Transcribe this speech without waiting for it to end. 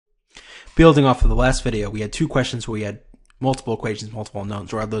building off of the last video, we had two questions where we had multiple equations, multiple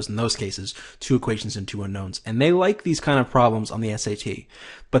unknowns, or in those cases, two equations and two unknowns. And they like these kind of problems on the SAT,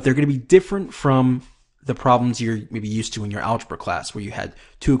 but they're going to be different from the problems you're maybe used to in your algebra class, where you had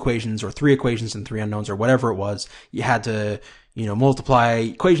two equations or three equations and three unknowns or whatever it was. You had to, multiply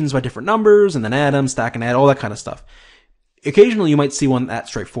equations by different numbers and then add them, stack and add, all that kind of stuff. Occasionally you might see one that's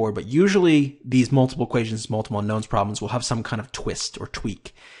straightforward, but usually these multiple equations, multiple unknowns problems will have some kind of twist or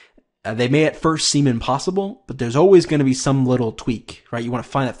tweak. They may at first seem impossible, but there's always going to be some little tweak, right? You want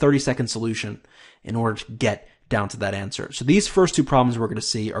to find that 30-second solution in order to get down to that answer. So these first two problems we're going to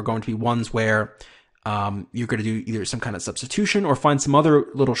see are going to be ones where you're going to do either some kind of substitution or find some other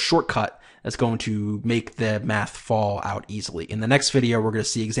little shortcut that's going to make the math fall out easily. In the next video, we're going to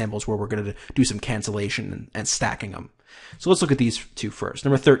see examples where we're going to do some cancellation and stacking them. So let's look at these two first.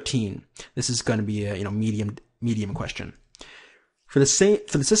 Number 13. This is going to be a medium question. For the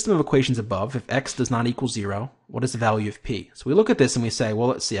system of equations above, if x does not equal 0, what is the value of p? So we look at this and we say, well,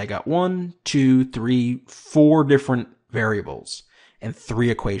 let's see, I got 1, 2, 3, 4 different variables and 3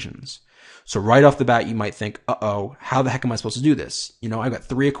 equations. So right off the bat, you might think, uh-oh, how the heck am I supposed to do this? I've got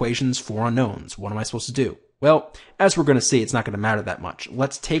 3 equations, 4 unknowns. What am I supposed to do? Well, as we're going to see, it's not going to matter that much.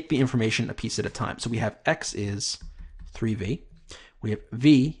 Let's take the information a piece at a time. So we have x is 3v, we have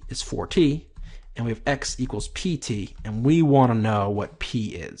v is 4t, and we have x equals pt, and we want to know what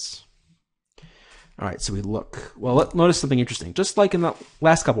p is. All right, so we look. Well, notice something interesting. Just like in the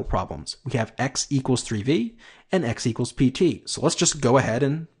last couple problems, we have x equals 3v and x equals pt. So let's just go ahead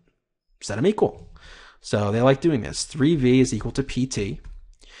and set them equal. So they like doing this. 3v is equal to pt.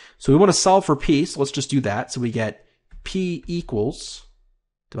 So we want to solve for p, so let's just do that. So we get p equals,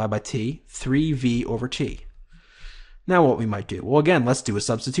 divide by t, 3v over t. Now what we might do? Well, again, let's do a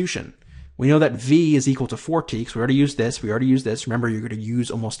substitution. We know that v is equal to 4t, because we already used this. Remember, you're going to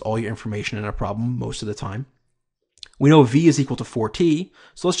use almost all your information in a problem most of the time. We know v is equal to 4t,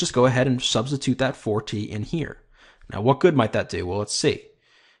 so let's just go ahead and substitute that 4t in here. Now, what good might that do? Well, let's see.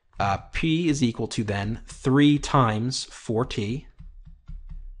 P is equal to then 3 times 4t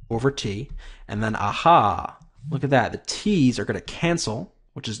over t, and then aha, look at that. The t's are going to cancel,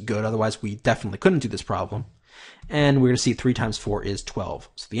 which is good. Otherwise, we definitely couldn't do this problem. And we're going to see 3 times 4 is 12.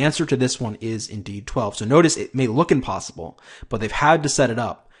 So the answer to this one is indeed 12. So notice it may look impossible, but they've had to set it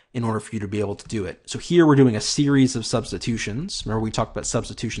up in order for you to be able to do it. So here we're doing a series of substitutions. Remember, we talked about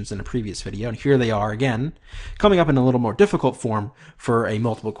substitutions in a previous video, and here they are again, coming up in a little more difficult form for a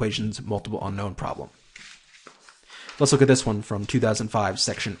multiple equations, multiple unknown problem. Let's look at this one from 2005,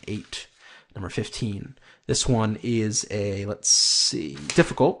 section 8, number 15. This one is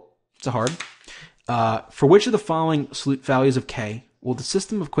difficult. It's a hard. For which of the following values of k will the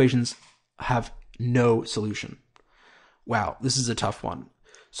system of equations have no solution? Wow, this is a tough one.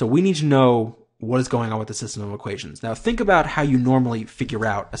 So we need to know what is going on with the system of equations. Now think about how you normally figure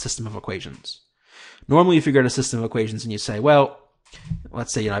out a system of equations. Normally you figure out a system of equations and you say, well,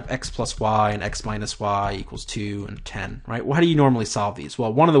 let's say I have x plus y and x minus y equals 2 and 10, right? Well, how do you normally solve these?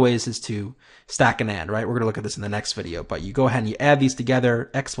 Well, one of the ways is to stack and add, right? We're going to look at this in the next video, but you go ahead and you add these together.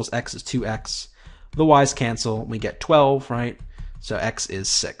 X plus x is 2x. The y's cancel. We get 12, right? So x is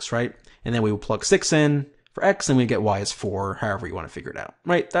 6, right? And then we will plug 6 in for x, and we get y is 4, however you want to figure it out,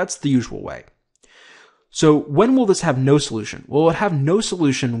 right? That's the usual way. So when will this have no solution? Well, it have no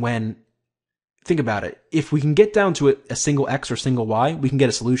solution when, think about it, if we can get down to a single x or single y, we can get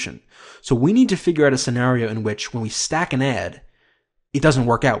a solution. So we need to figure out a scenario in which when we stack and add, it doesn't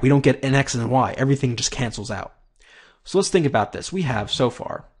work out. We don't get an x and a y. Everything just cancels out. So let's think about this. We have, so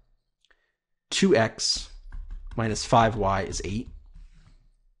far, 2x minus 5y is 8.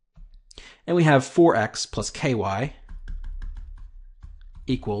 And we have 4x plus ky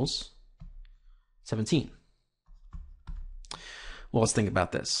equals 17. Well, let's think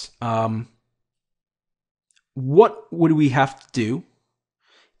about this. What would we have to do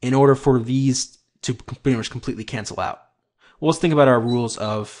in order for these to pretty much completely cancel out? Well, let's think about our rules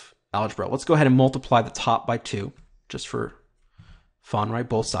of algebra. Let's go ahead and multiply the top by 2, just for fun, right?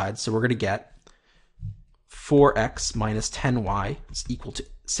 Both sides. So we're going to get 4x minus 10y is equal to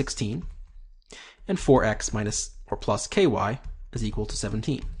 16. And 4x minus or plus ky is equal to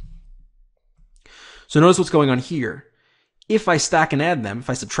 17. So notice what's going on here. If I stack and add them, if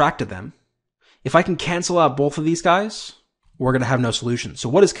I subtracted them, if I can cancel out both of these guys, we're going to have no solution. So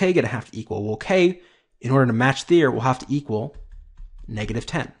what is k going to have to equal? Well, k, in order to match there, will have to equal negative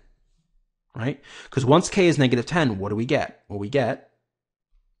 10, right? Because once k is negative 10, what do we get? Well, we get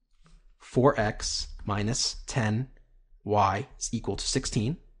 4x minus 10y is equal to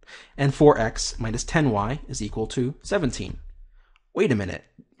 16. And 4x minus 10y is equal to 17. Wait a minute,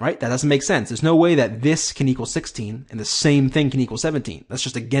 right? That doesn't make sense. There's no way that this can equal 16 and the same thing can equal 17. That's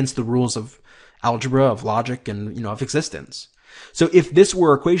just against the rules of algebra, of logic, and, of existence. So if this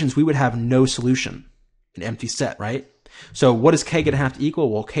were equations, we would have no solution, an empty set, right? So what is k going to have to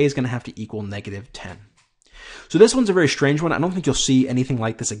equal? Well, k is going to have to equal negative 10. So this one's a very strange one. I don't think you'll see anything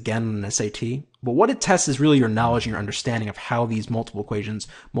like this again in an SAT. But what it tests is really your knowledge and your understanding of how these multiple equations,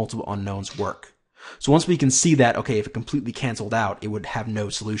 multiple unknowns work. So once we can see that, okay, if it completely canceled out, it would have no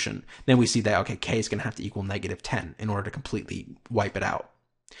solution. Then we see that, okay, k is going to have to equal negative 10 in order to completely wipe it out.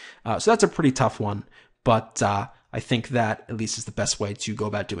 So that's a pretty tough one, but I think that at least is the best way to go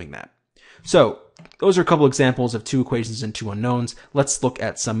about doing that. So those are a couple examples of two equations and two unknowns. Let's look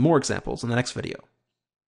at some more examples in the next video.